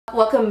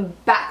Welcome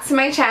back to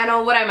my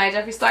channel. What am I,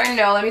 Jeffree Star?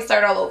 No, let me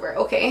start all over,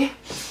 okay?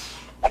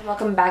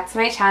 Welcome back to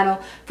my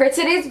channel. For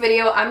today's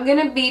video, I'm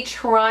gonna be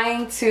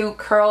trying to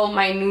curl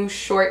my new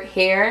short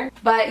hair.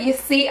 But you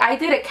see, I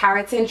did a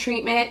keratin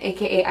treatment,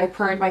 aka I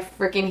permed my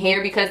freaking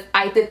hair because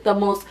I did the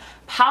most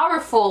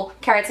powerful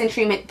keratin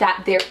treatment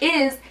that there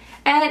is,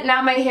 and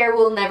now my hair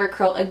will never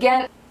curl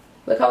again.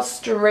 Look how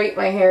straight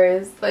my hair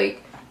is.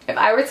 Like, if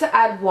I were to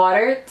add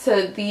water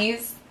to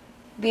these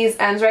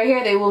ends right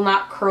here, they will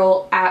not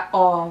curl at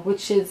all,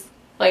 which is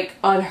like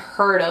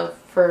unheard of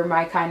for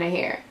my kind of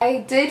hair. I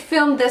did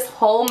film this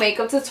whole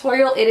makeup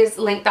tutorial. It is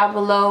linked down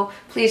below.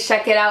 Please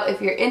check it out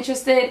if you're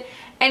interested.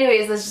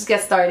 Anyways, let's just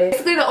get started.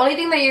 Basically, the only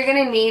thing that you're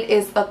gonna need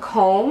is a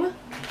comb,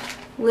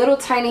 little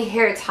tiny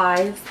hair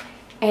ties,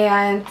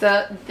 and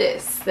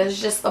this.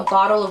 There's just a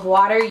bottle of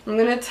water. I'm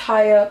gonna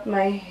tie up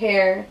my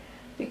hair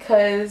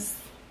because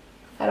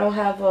I don't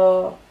have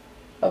a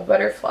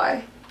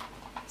butterfly.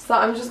 So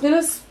I'm just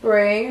gonna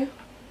spray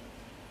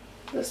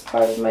this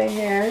part of my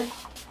hair.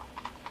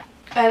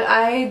 And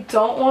I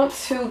don't want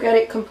to get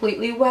it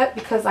completely wet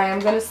because I am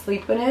gonna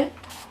sleep in it.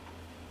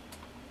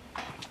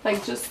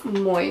 Like, just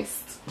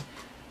moist.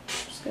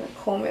 I'm just gonna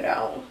comb it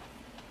out.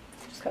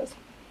 Just cause.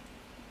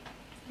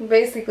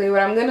 Basically,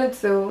 what I'm gonna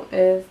do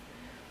is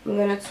I'm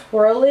gonna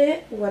twirl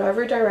it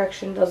whatever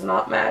direction, does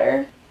not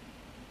matter.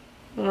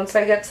 And once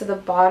I get to the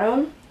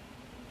bottom,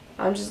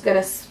 I'm just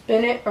gonna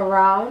spin it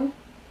around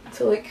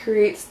until it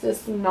creates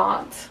this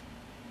knot.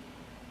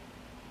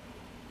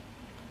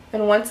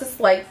 And once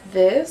it's like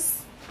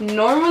this,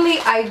 normally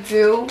I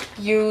do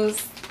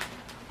use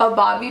a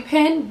bobby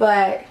pin,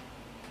 but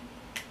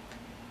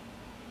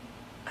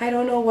I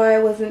don't know why I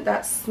wasn't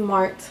that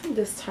smart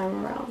this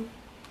time around.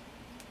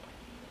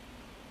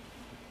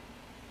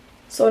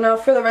 So now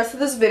for the rest of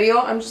this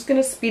video, I'm just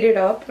going to speed it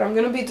up. But I'm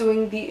going to be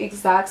doing the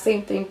exact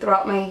same thing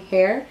throughout my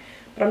hair,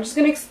 but I'm just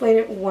going to explain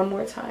it one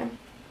more time.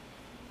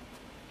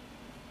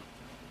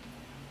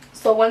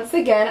 So once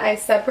again, I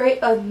separate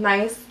a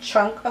nice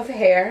chunk of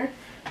hair,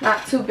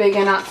 not too big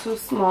and not too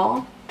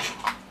small.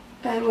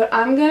 And what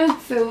I'm going to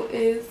do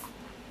is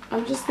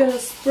I'm just going to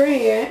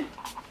spray it,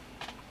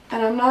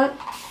 and I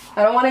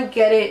don't want to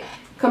get it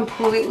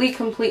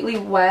completely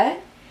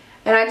wet.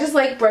 And I just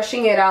like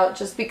brushing it out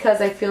just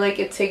because I feel like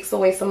it takes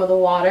away some of the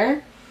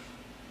water.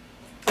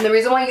 And the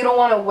reason why you don't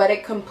want to wet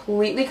it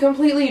completely,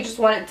 you just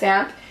want it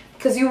damp,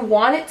 because you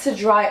want it to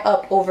dry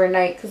up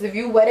overnight. Because if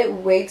you wet it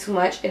way too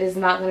much, it is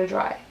not going to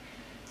dry.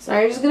 So now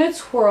you're just going to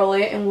twirl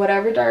it in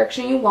whatever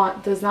direction you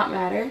want. Does not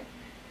matter.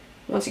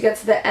 Once you get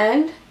to the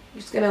end, you're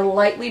just going to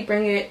lightly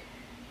bring it.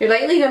 You're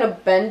lightly going to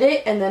bend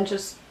it and then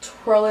just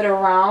twirl it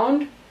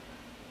around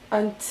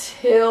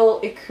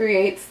until it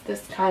creates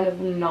this kind of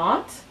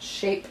knot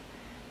shape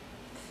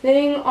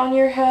thing on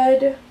your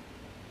head.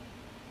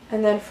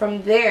 And then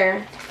from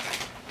there,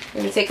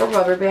 you're going to take a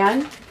rubber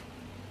band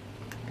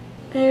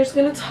and you're just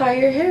going to tie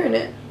your hair in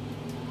it.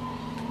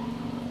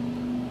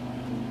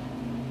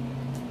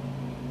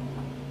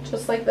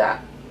 Just like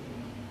that.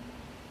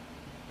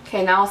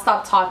 Okay, now I'll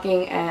stop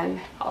talking and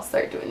I'll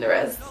start doing the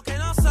rest.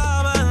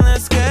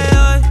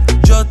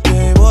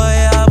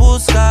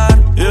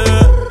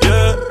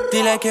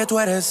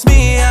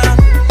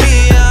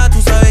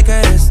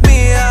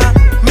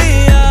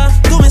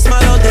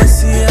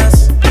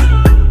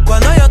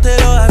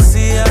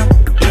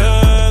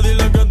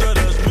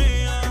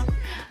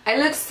 I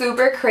look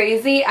super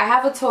crazy. I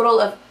have a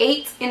total of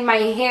 8 in my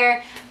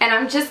hair, and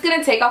I'm just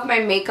gonna take off my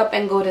makeup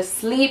and go to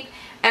sleep.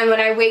 And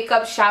when I wake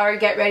up, shower,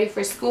 get ready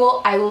for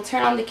school, I will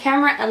turn on the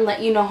camera and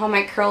let you know how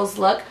my curls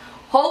look.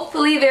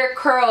 Hopefully they're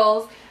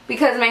curls,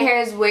 because my hair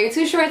is way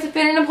too short to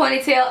fit in a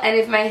ponytail, and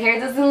if my hair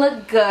doesn't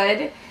look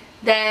good,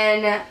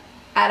 then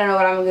I don't know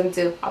what I'm gonna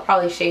do. I'll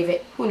probably shave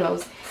it. Who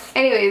knows?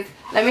 Anyways,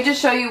 let me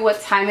just show you what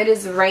time it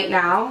is right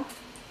now.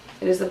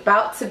 It is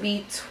about to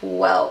be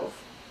 12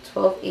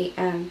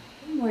 a.m.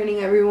 Good morning,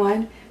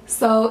 everyone.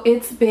 So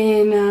it's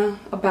been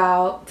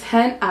about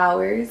 10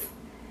 hours,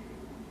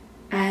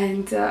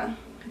 and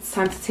it's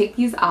time to take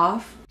these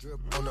off. Drip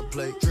on the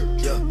plate,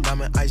 yeah,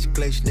 diamond ice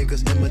glaze,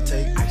 niggas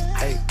imitate.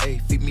 Hey, hey,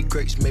 feed me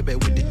grapes, maybe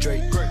with the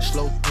Drake.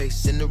 Slow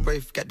pace in the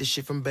rave, got this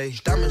shit from base.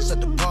 Diamonds at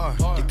the bar,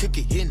 the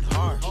cookie hitting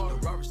hard.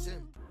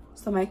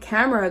 So my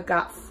camera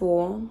got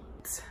full.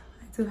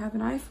 I do have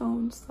an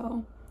iPhone,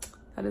 so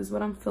that is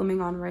what I'm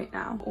filming on right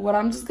now. What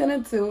I'm just gonna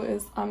do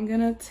is I'm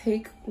gonna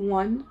take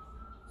one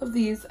of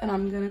these and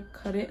I'm gonna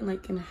cut it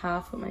like in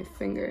half with my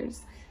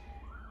fingers.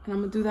 And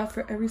I'm gonna do that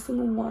for every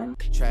single one.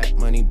 Track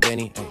money,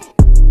 Benny.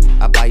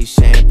 I buy you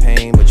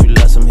champagne, but you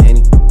love some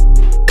Henny.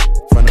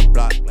 From the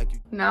block like you.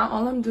 Now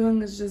all I'm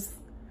doing is just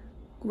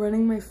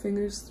running my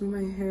fingers through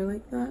my hair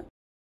like that.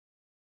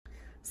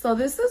 So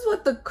this is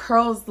what the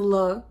curls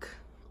look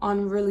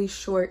on really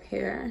short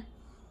hair.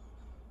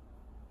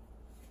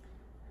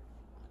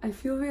 I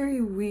feel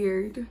very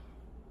weird.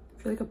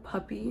 I feel like a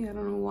puppy. I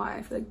don't know why.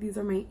 I feel like these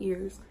are my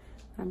ears.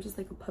 I'm just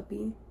like a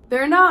puppy.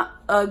 They're not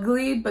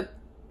ugly, but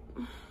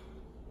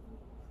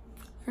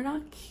they're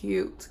not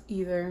cute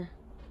either.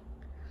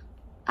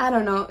 I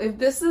don't know. If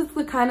this is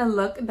the kind of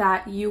look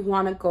that you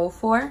want to go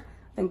for,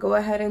 then go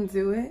ahead and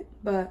do it.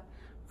 But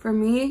for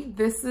me,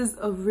 this is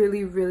a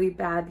really, really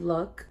bad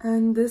look.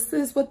 And this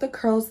is what the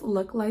curls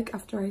look like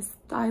after I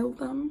styled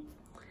them.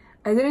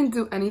 I didn't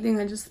do anything.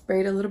 I just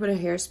sprayed a little bit of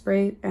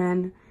hairspray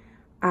and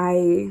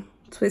I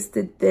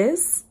twisted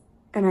this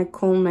and I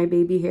combed my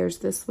baby hairs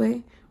this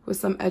way with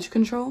some edge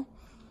control.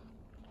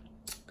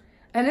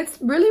 And it's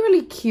really,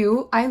 really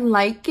cute. I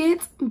like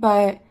it,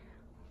 but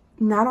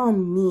not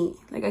on me.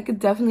 Like, I could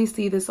definitely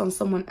see this on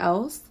someone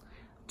else,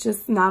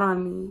 just not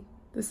on me.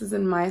 This is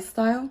in my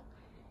style.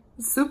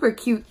 It's super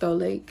cute though,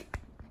 like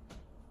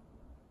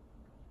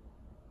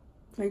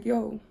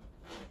yo,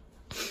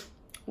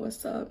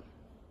 what's up?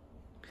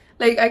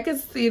 Like, I could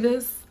see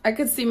this. I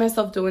could see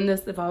myself doing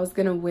this if I was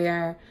gonna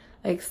wear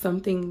like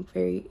something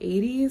very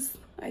 80s,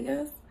 I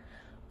guess.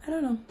 I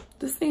don't know.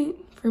 This ain't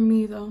for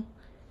me though.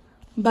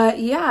 But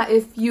yeah,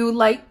 if you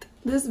liked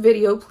this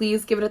video,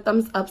 please give it a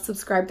thumbs up,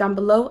 subscribe down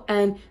below,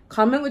 and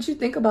comment what you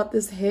think about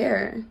this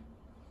hair.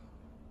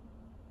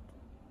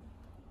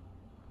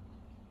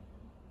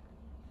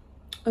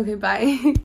 Okay, bye.